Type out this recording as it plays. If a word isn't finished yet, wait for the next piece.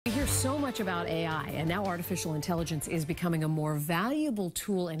so much about AI, and now artificial intelligence is becoming a more valuable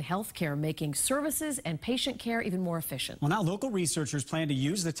tool in healthcare, making services and patient care even more efficient. Well, now local researchers plan to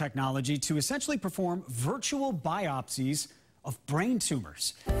use the technology to essentially perform virtual biopsies of brain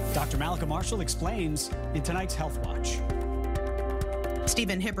tumors. Dr. Mallika Marshall explains in tonight's Health Watch.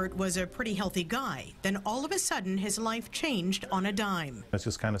 Stephen Hibbert was a pretty healthy guy. Then all of a sudden, his life changed on a dime. I was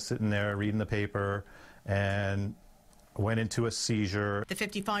just kind of sitting there reading the paper and went into a seizure. The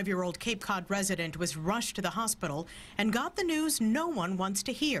 55-year-old Cape Cod resident was rushed to the hospital and got the news no one wants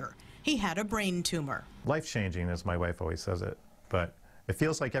to hear. He had a brain tumor. Life-changing, as my wife always says it, but it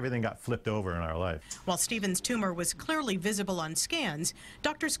feels like everything got flipped over in our life. While Stephen's tumor was clearly visible on scans,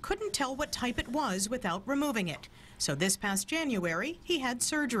 doctors couldn't tell what type it was without removing it. So this past January, he had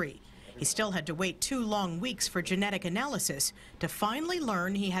surgery. He still had to wait 2 long weeks for genetic analysis to finally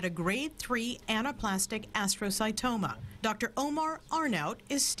learn he had a grade 3 anaplastic astrocytoma. Dr. Omar Arnaut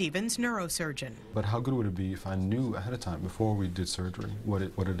is Stephen's neurosurgeon. But how good would it be if I knew ahead of time, before we did surgery, what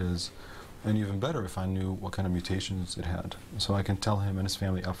it is? And even better if I knew what kind of mutations it had. So I can tell him and his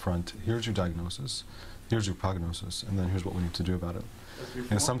family up front, here's your diagnosis, here's your prognosis, and then here's what we need to do about it.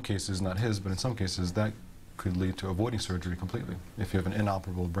 In some cases, not his, but in some cases, that could lead to avoiding surgery completely if you have an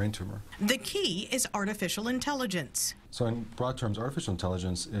inoperable brain tumor. The key is artificial intelligence. So in broad terms, artificial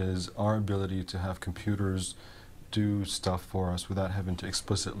intelligence is our ability to have computers do stuff for us without having to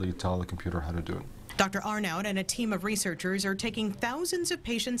explicitly tell the computer how to do it. Dr. Arnaut and a team of researchers are taking thousands of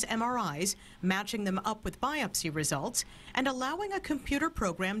patients' MRIs, matching them up with biopsy results, and allowing a computer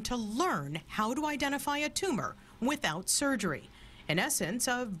program to learn how to identify a tumor without surgery. In essence,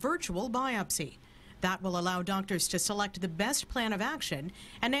 a virtual biopsy. That will allow doctors to select the best plan of action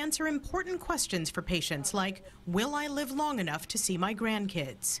and answer important questions for patients like, will I live long enough to see my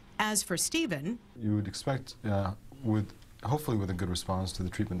grandkids? As for Stephen, you would expect, hopefully with a good response to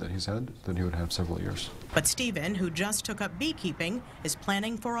the treatment that he's had, that he would have several years. But Stephen, who just took up beekeeping, is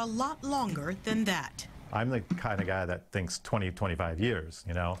planning for a lot longer than that. I'm the kind of guy that thinks 20, 25 years,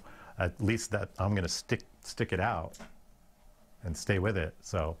 you know, at least that I'm going to stick it out and stay with it.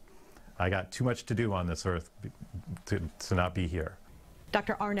 So I got too much to do on this earth to not be here.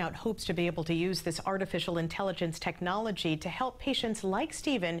 Dr. Arnaut hopes to be able to use this artificial intelligence technology to help patients like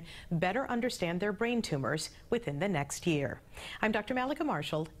Stephen better understand their brain tumors within the next year. I'm Dr. Mallika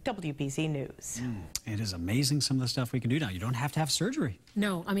Marshall, WBZ News. It is amazing some of the stuff we can do now. You don't have to have surgery.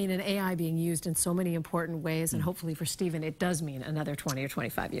 No, I mean, an AI being used in so many important ways, and hopefully for Stephen, it does mean another 20 or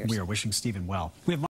 25 years. We are wishing Stephen well. We have